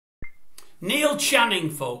Neil Channing,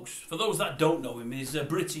 folks, for those that don't know him, is a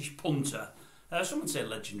British punter. Some would say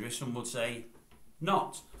legendary, some would say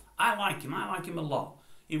not. I like him a lot.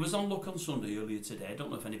 He was on Look on Sunday earlier today. I don't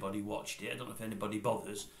know if anybody watched it, I don't know if anybody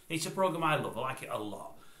bothers. It's a programme I love, I like it a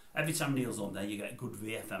lot. Every time Neil's on there you get good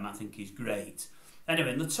VFM, I think he's great.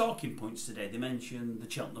 Anyway, in the talking points today they mentioned the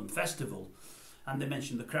Cheltenham Festival, and they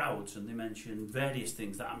mentioned the crowds, and they mentioned various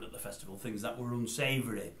things that happened at the festival, things that were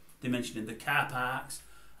unsavoury. They mentioned in the car parks,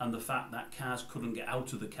 and the fact that cars couldn't get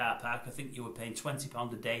out of the car park. I think you were paying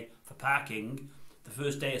 £20 a day for parking. The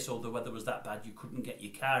first day or so the weather was that bad you couldn't get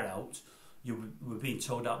your car out. You were being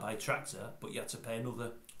towed out by a tractor, but you had to pay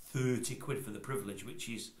another 30 quid for the privilege, which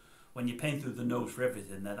is, when you're paying through the nose for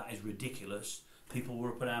everything there, that is ridiculous. People were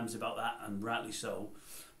up in arms about that, and rightly so.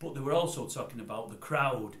 But they were also talking about the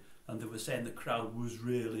crowd, and they were saying the crowd was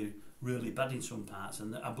really, really bad in some parts,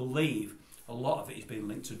 and I believe a lot of it is being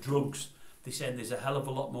linked to drugs. They're saying there's a hell of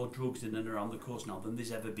a lot more drugs in and around the coast now than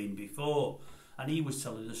there's ever been before. And he was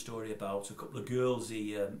telling a story about a couple of girls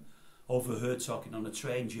he overheard talking on a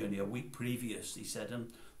train journey a week previous. He said,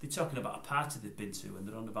 and they're talking about a party they've been to, and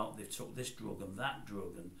they're on about they've took this drug and that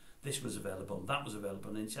drug, and this was available and that was available.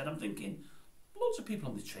 And he said, I'm thinking, loads of people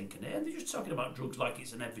on the train can hear, and they're just talking about drugs like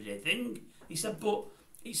it's an everyday thing. He said, but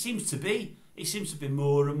it seems to be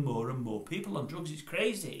more and more and more people on drugs. It's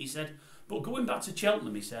crazy. He said, but going back to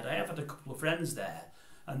Cheltenham, he said, I have had a couple of friends there,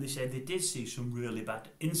 and they said they did see some really bad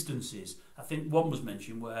instances. I think one was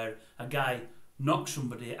mentioned where a guy knocked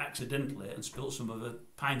somebody accidentally and spilled some of a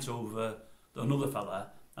pint over another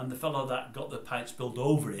fella, and the fellow that got the pint spilled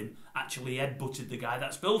over him actually headbutted the guy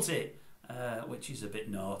that spilt it, which is a bit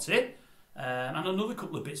naughty. And another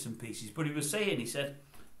couple of bits and pieces. But he was saying, he said,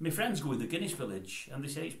 my friends go in the Guinness Village, and they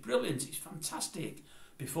say it's brilliant, it's fantastic.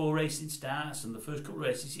 Before racing starts and the first couple of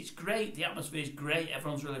races, it's great, the atmosphere is great,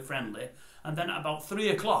 everyone's really friendly. And then at about 3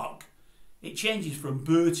 o'clock, it changes from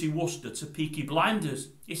Bertie Wooster to Peaky Blinders.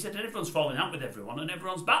 He said everyone's falling out with everyone and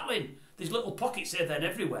everyone's battling. There's little pockets here, then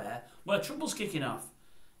everywhere where trouble's kicking off.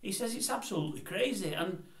 He says it's absolutely crazy.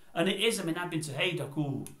 And it is. I mean, I've been to Haydock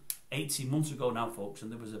 18 months ago now, folks,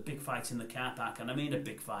 and there was a big fight in the car park. And I mean a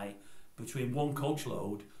big fight between one coach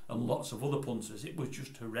load and lots of other punters. It was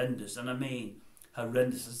just horrendous. And I mean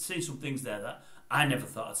horrendous. I've seen some things there that I never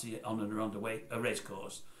thought I'd see it on and around a race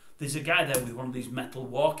course. There's a guy there with one of these metal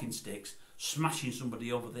walking sticks smashing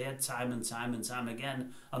somebody over the head time and time and time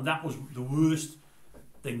again, and that was the worst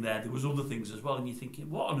thing there. There was other things as well, and you're thinking,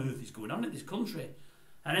 what on earth is going on in this country?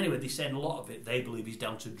 And anyway, they're saying a lot of it they believe is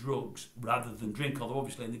down to drugs rather than drink, although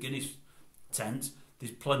obviously in the Guinness tent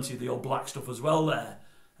there's plenty of the old black stuff as well there,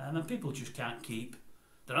 and people just can't keep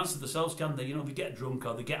their answer themselves, can they? You know, they get drunk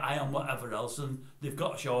or they get high on whatever else, and they've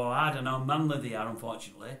got to show how hard and how manly they are,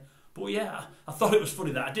 unfortunately. But yeah, I thought it was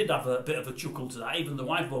funny that I did have a bit of a chuckle to that. Even the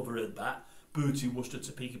wife overheard that. Bertie Wooster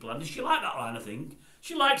to Peaky Blinders. She liked that line, I think.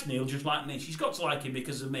 She likes Neil just like me. She's got to like him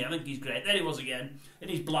because of me. I think he's great. There he was again in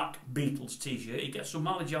his black Beatles t-shirt. He gets some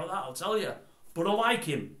mileage out of that, I'll tell you. But I like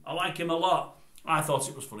him. I like him a lot. I thought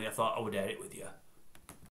it was funny. I thought I would air it with you.